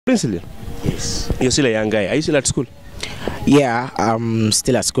Princely? Yes. You're still a young guy. Are you still at school? Yeah, I'm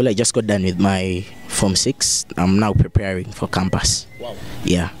still at school. I just got done with my Form 6. I'm now preparing for campus. Wow.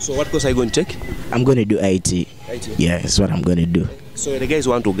 Yeah. So what course are you going to take? I'm going to do IT. IT? Yeah, that's what I'm going to do. So the guys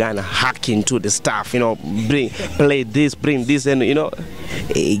want to go and hack into the stuff, you know, play this, bring this, and you know.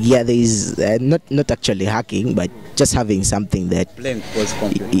 Yeah, there is not actually hacking, but just having something that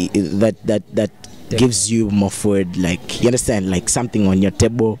that gives you more food, like, you understand, like something on your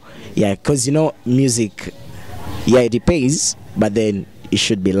table. Yeah, because you know, music, yeah, it pays, but then it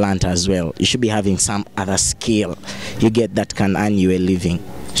should be learned as well. You should be having some other skill you get that can earn you a living.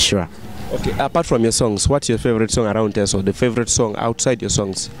 Sure. Okay, apart from your songs, what's your favorite song around Teso? The favorite song outside your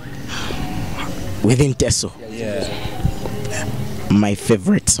songs? Within Teso? Yeah. My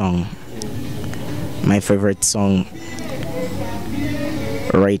favorite song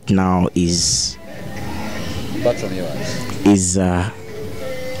right now is Apart from yours? Is the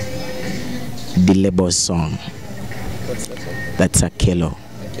label song. What's that song? That's Akelo.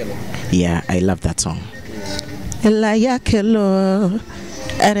 Akelo. Yeah, I love that song. Elaya Kelo,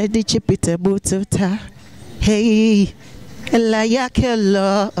 Aradi Chipita Bututa. Hey, Elaya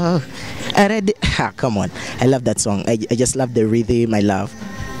Kelo, Aradi. Come on, I love that song. I just love the rhythm. I love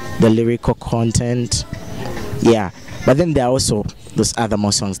the lyrical content. Yeah, but then there are also those other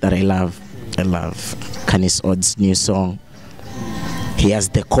more songs that I love. I love Canis Odd's new song. He has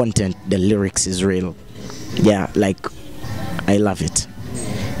the content, the lyrics is real. Yeah, like, I love it.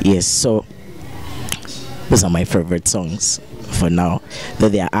 Yes, so those are my favorite songs for now. Though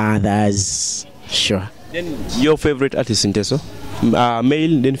there are others, sure. Then your favorite artist in Teso?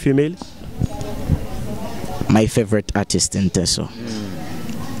 Male, then female? My favorite artist in Teso.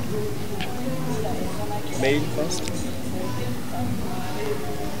 Male first?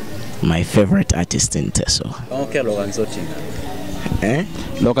 My favorite artist in Teso. Okay, Logan Sotinga. Eh?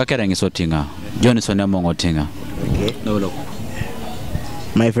 Loka Kerang Sotinga. Johnson Mongotinga. Okay. No, look.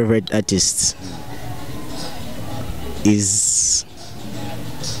 My favorite artist is,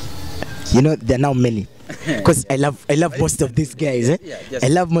 you know, there are now many, because I love most of these guys. I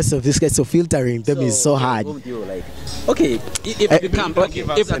love most of these guys, so filtering them is so hard. Okay, if you can Give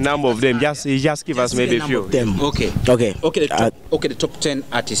us a number of them, just give us maybe a few. Them. Okay. The top 10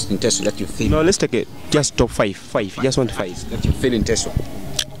 artists in Teso that you feel. No, let's take it. Just top 5. Just want 5 that you feel in Teso.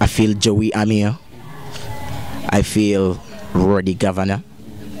 I feel Joey Amir. I feel Roddy Governor.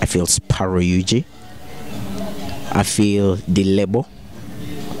 I feel Sparrow Yuji. I feel Dilebo.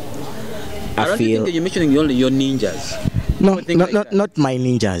 I don't think you're mentioning only your ninjas. No, not my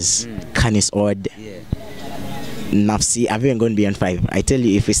ninjas. Canis Odd. Yeah. Nafsi, I've even gone beyond 5. I tell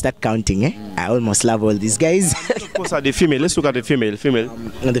you, if we start counting, I almost love all these guys. Of course, are the female. Let's look at the female.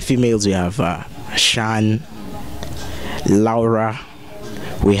 The females, we have Shan, Laura.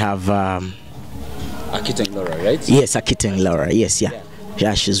 We have Akiteng Laura, right? yes, Akiteng Laura. Yes,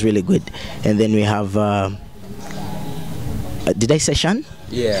 yeah, she's really good. And then we have did I say Shan?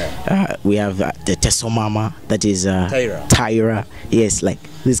 Yeah. We have the Teso Mama, that is Tyra. Yes, like,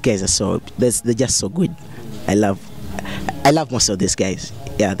 these guys are they're just so good. I love most of these guys.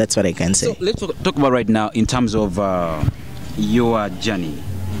 Yeah, that's what I can say. So let's talk about right now in terms of your journey,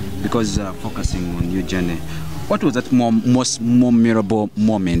 because focusing on your journey, what was that most memorable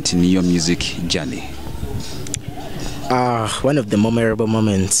moment in your music journey? One of the memorable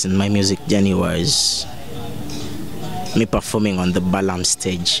moments in my music journey was me performing on the Balam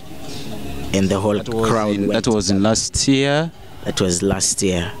stage, and the whole crowd. That was in last year. That was last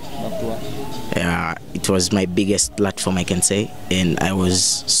year. It was my biggest platform, I can say, and I was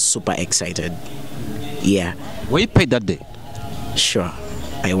super excited. Yeah. Were you paid that day? Sure,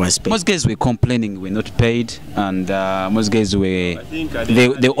 I was paid. Most guys were complaining we're not paid, and most guys were they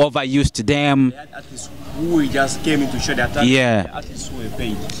overused them. The artists who just came in to show their talent. Yeah. The artists who were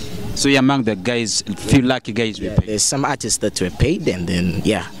paid. So you're among the guys, few lucky guys were paid. There's some artists that were paid, and then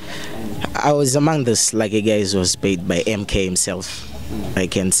I was among those lucky guys who was paid by MK himself, I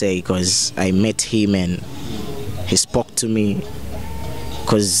can say, because I met him and he spoke to me,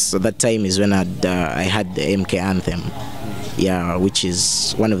 because at that time is when I had the MK anthem, which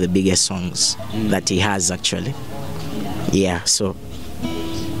is one of the biggest songs that he has actually. Yeah, so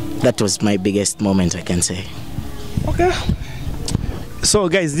that was my biggest moment, I can say. Okay. So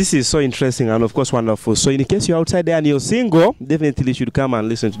guys, this is so interesting and of course wonderful. So in case you're outside there and you're single, definitely you should come and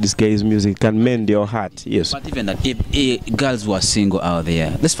listen to this guy's music. It can mend your heart. Yes. But even that, if girls who are single out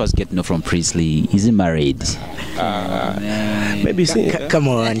there, let's first get to know from Priestley. Is he married? Maybe come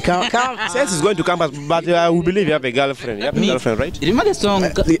on, come. Sense is going to come, but we believe you have a girlfriend. You have a girlfriend, right? Remember the song?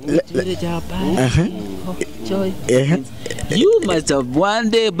 You must have one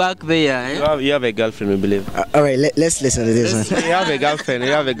day back there. Eh? You have a girlfriend, we believe. All right, let's listen to this one. You have a girlfriend.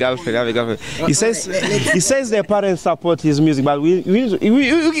 You have a girlfriend. You have a girlfriend. He says their parents support his music, but we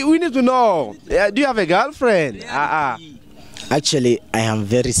need to know. Do you have a girlfriend? Actually, I am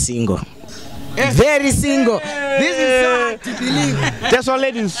very single. Very single. This is so hard to believe.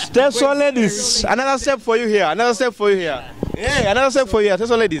 Teso ladies. Another step for you here. Another step for you here. Hey, another step for you here.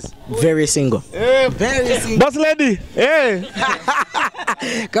 Teso ladies. Very single. Hey, very single. Boss lady. Hey.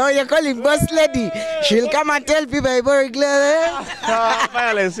 Come on, you call him boss lady. She'll come and tell people I'm very glad.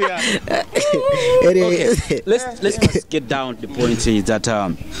 Violence here. Okay, let's just get down to the point is that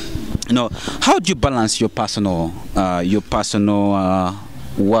how do you balance your personal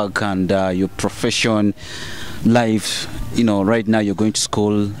work and your profession life? Right now you're going to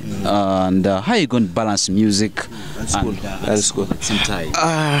school, and how are you going to balance music and school at the same time?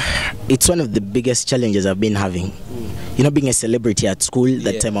 It's one of the biggest challenges I've been having. Being a celebrity at school,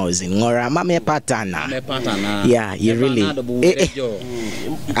 that time I was in Ngora, Mame Patana. Yeah, you really.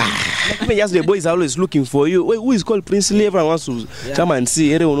 Yes, the boys are always looking for you. Wait, who is called Prince Lee? Everyone wants to come and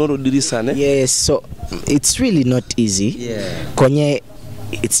see. Yes, so it's really not easy. Yeah. Konye,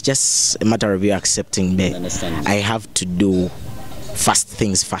 it's just a matter of you accepting me. I have to do fast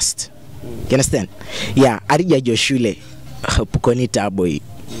things fast. You understand? Yeah, Arija Joshule, Pukonita boy,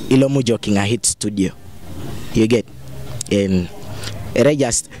 Ilomu joking a hit studio. You get? And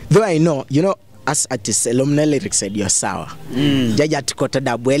though I know, as artists, alumni lyrics said you're sour. Jaja to quote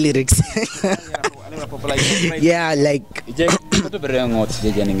the lyrics. Yeah, like the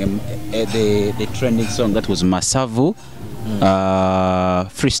trending song that was Masavu.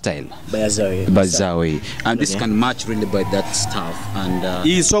 Freestyle Bazawi, and this can match really by that stuff, and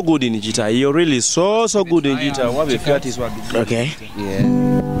he's so good in guitar. You're really so good in guitar. Okay. Yeah.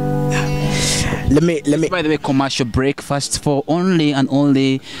 Let me. By the way, commercial break first for only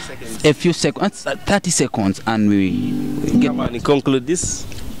a few seconds, 30 seconds, and we get and conclude this.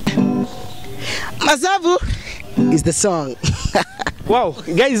 Mazavu is the song. Wow,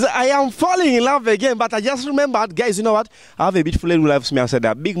 guys, I am falling in love again, but I just remembered, guys, you know what? I have a beautiful lady who loves me. I said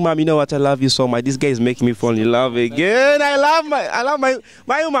that, Big Mom, you know what? I love you so much. This guy is making me fall in love again. I love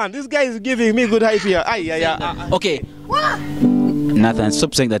my woman. This guy is giving me good hype here. Okay. Nathan,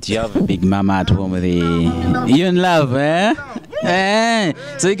 stop saying that you have a big mama at home with you in love, eh?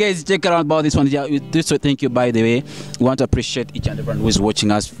 So you guys check around about this one. So thank you, by the way. We want to appreciate each and everyone who is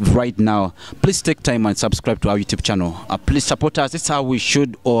watching us right now. Please take time and subscribe to our YouTube channel. Please support us. This is how we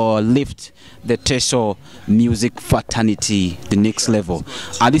should lift the Teso music fraternity the next level.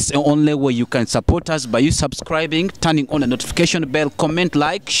 And this is the only way you can support us, by you subscribing, turning on the notification bell, comment,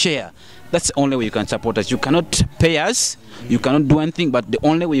 like, share. That's the only way you can support us. You cannot pay us, you cannot do anything, but the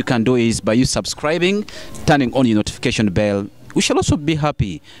only way you can do is by you subscribing, turning on your notification bell. We shall also be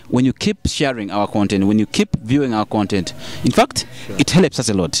happy when you keep sharing our content, when you keep viewing our content. In fact, it helps us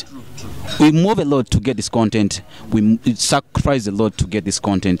a lot. We move a lot to get this content. We sacrifice a lot to get this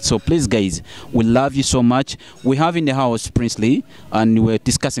content. So please, guys, we love you so much. We have in the house Princely, and we're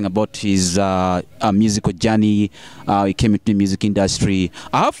discussing about his musical journey. He came into the music industry.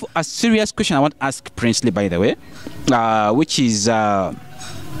 I have a serious question I want to ask Princely, by the way, which is the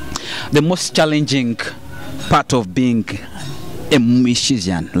most challenging part of being a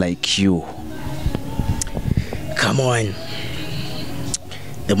musician like you. Come on.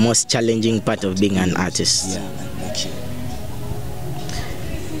 The most challenging part of being an artist. Yeah, like you.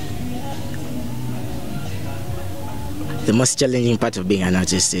 The most challenging part of being an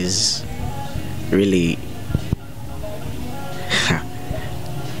artist is really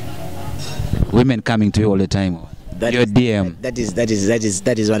women coming to you all the time. Your DM. That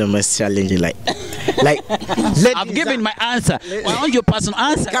is one of the most challenging. Like I've given my answer. Why don't your personal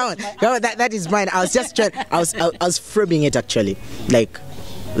answer? Come on, that is mine. I was just trying. I was framing it actually. Like,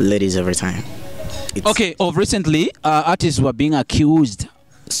 ladies every time. Okay, of recently, artists were being accused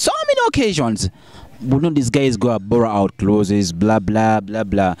so many occasions. Wouldn't these guys go and borrow out clothes, blah, blah, blah,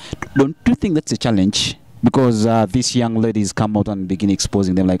 blah. Don't you think that's a challenge? Because these young ladies come out and begin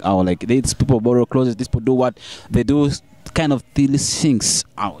exposing them like, oh, like these people borrow clothes, these people do what they do, kind of these things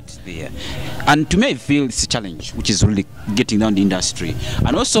out there. And to me, I feel it's a challenge, which is really getting down the industry.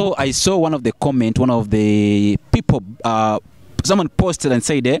 And also, I saw one of the people, someone posted and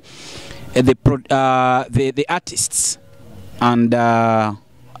said the artists and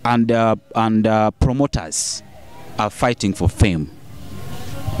promoters are fighting for fame.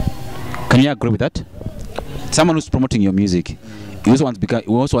 Can you agree with that? Someone who's promoting your music, he also wants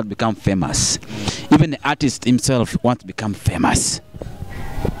to become famous. Even the artist himself wants to become famous.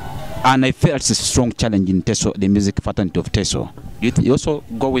 And I felt it's a strong challenge in Teso, the music fraternity of Teso. You also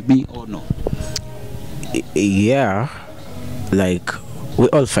go with me or no? Yeah, like we're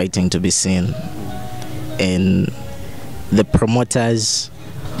all fighting to be seen, and the promoters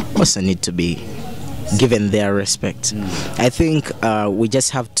also need to be given their respect. I think we just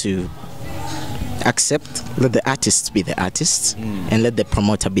have to accept, let the artists be the artists, and let the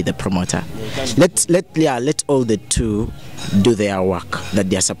promoter be the promoter. Let all the two do their work that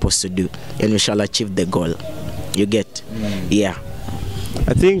they are supposed to do, and we shall achieve the goal. You get? Yeah.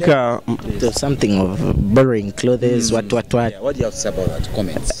 I think There's something of borrowing clothes. What? Yeah, what do you have to say about that?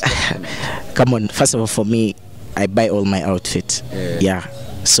 Comments. Come on. First of all, for me, I buy all my outfit. Yeah.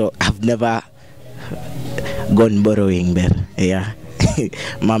 So I've never gone borrowing there. Yeah.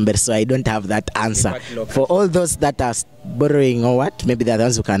 Member, so I don't have that answer. For all those that are borrowing or what, maybe they're the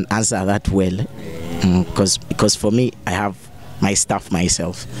ones who can answer that well. Because for me, I have my stuff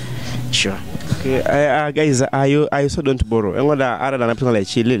myself. Sure. Okay, guys, I also don't borrow. I'm gonna add an episode like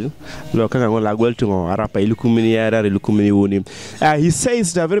Chilil. Look, I'm gonna go to Arapa, Ilukumini, Ilukumini Wonim. He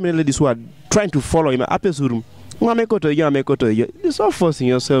says that very many ladies who are trying to follow him. It's not forcing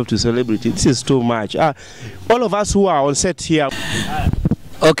yourself to celebrity. This is too much. All of us who are on set here.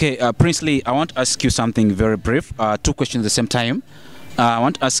 Okay, Princely, I want to ask you something very brief. 2 questions at the same time. I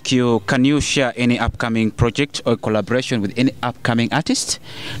want to ask you, can you share any upcoming project or collaboration with any upcoming artist?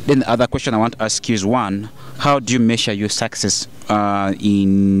 Then the other question I want to ask you is, one, how do you measure your success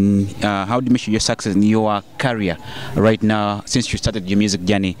in your career right now since you started your music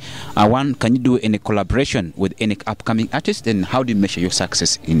journey? One, can you do any collaboration with any upcoming artist? And how do you measure your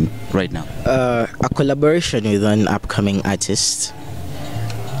success in right now? A collaboration with an upcoming artist,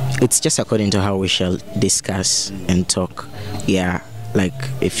 it's just according to how we shall discuss and talk. Yeah. Like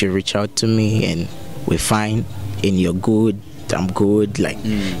if you reach out to me and we're fine and you're good, I'm good, like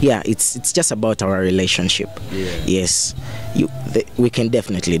yeah, it's just about our relationship. Yes, we can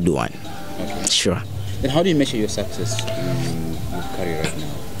definitely do one. Okay. Sure. Then how do you measure your success in your career right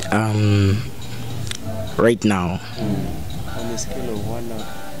now? Right now, On the scale of 1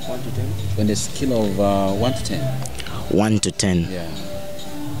 to 10? On the scale of 1 to 10? 1 to 10. Yeah.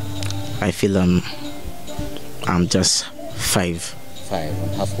 I feel I'm just 5. 5, I'm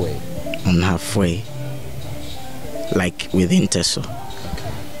halfway. I'm halfway, like within Teso.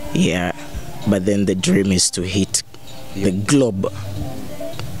 Okay. Yeah, but then the dream is to hit the globe.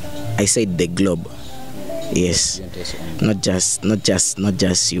 I said the globe. Yes, not just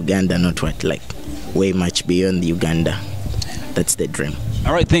Uganda, not what, like way much beyond Uganda. That's the dream.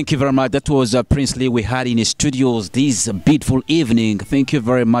 All right, thank you very much. That was Princely we had in his studios this beautiful evening. Thank you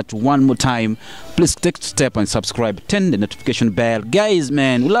very much one more time. Please take a step and subscribe, turn the notification bell. Guys,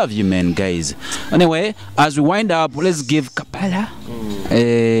 man, we love you, man, guys. Anyway, as we wind up, let's give Kapala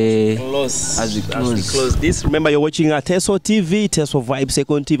As we close this. Remember, you're watching Teso TV, Teso Vibe,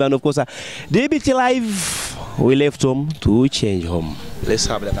 Second TV, and of course, DBT Live. We left home to change home. Let's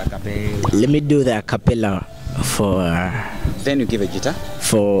have that acapella. Let me do the acapella for then you give a guitar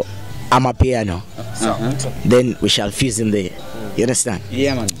for Amapiano. Then we shall fuse in there. You understand?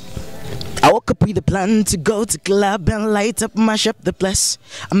 Yeah, man. I woke up with a plan to go to club and light up, mash up the place.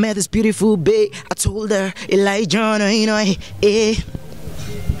 I met this beautiful babe. I told her, Elijah, you know, eh.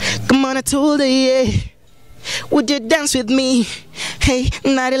 Come on, I told her, yeah. Would you dance with me? Hey,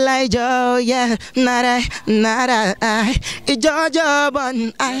 not Elijah, yeah, not I. Ijaja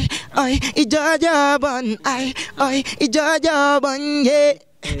bun, I, Ijaja bun, I, Ijaja bun, yeah.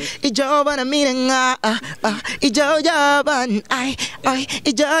 Ijaja bun, meaning Ijaja bun, I,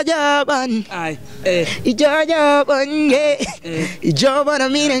 Ijaja bun, I, Ijaja bun, yeah. Ijaja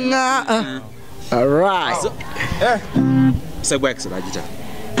bun, meaning all right. So wax it, guitar.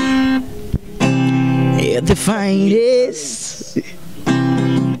 You're the finest.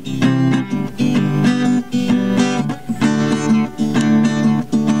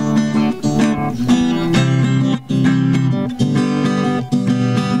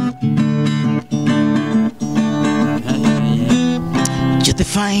 You're the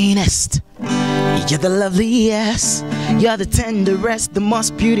finest. You're the loveliest. You're the tenderest, the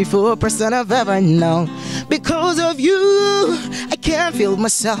most beautiful person I've ever known. Because of you, I can't feel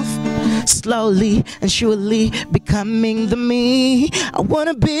myself. Slowly and surely becoming the me. I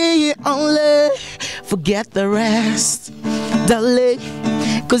wanna be your only. Forget the rest, darling.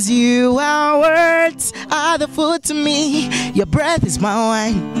 Cause you are words, are the food to me. Your breath is my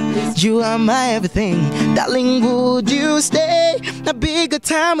wine. You are my everything. Darling, would you stay a bigger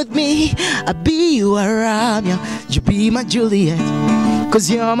time with me? I'll be you around you. You be my Juliet. Cause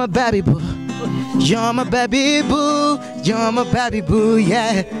you're my baby boo. You're my baby boo. You're my baby boo,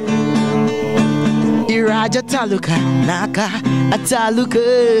 yeah. Iraja Taluka, Naka, Ataluka,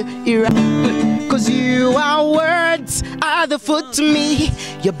 Cause you are words, are the food to me.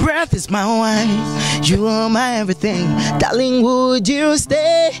 Your breath is my wine, you are my everything. Darling, would you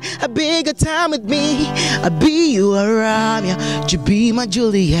stay a bigger time with me? I be you a Romeo, you be my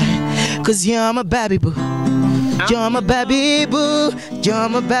Juliet. Cause you're my baby boo. You're my baby boo, you're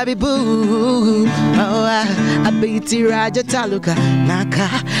my baby boo. Oh, I beat Raja Taluka, Naka,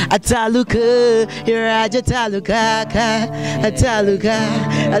 Ataluka, Raja Taluka, Ataluka,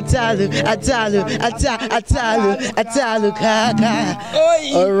 Ataluka.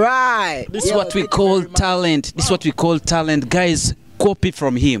 All right. This is what we call talent. This is what we call talent, guys. Copy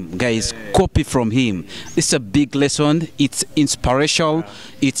from him, guys. Copy from him. It's a big lesson. It's inspirational.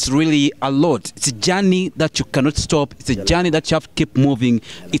 It's really a lot. It's a journey that you cannot stop. It's a journey that you have to keep moving.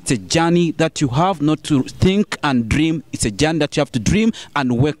 It's a journey that you have not to think and dream. It's a journey that you have to dream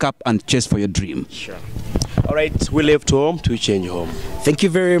and wake up and chase for your dream. Sure. All right, we left home to change home. Thank you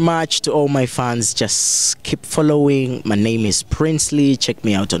very much to all my fans. Just keep following. My name is Princely. Check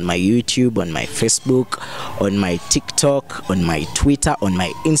me out on my YouTube, on my Facebook, on my TikTok, on my Twitter, on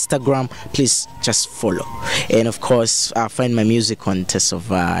my Instagram. Please just follow. And of course, find my music on Teso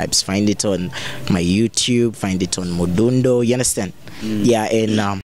Vibes. Find it on my YouTube. Find it on Modundo. You understand? Yeah, and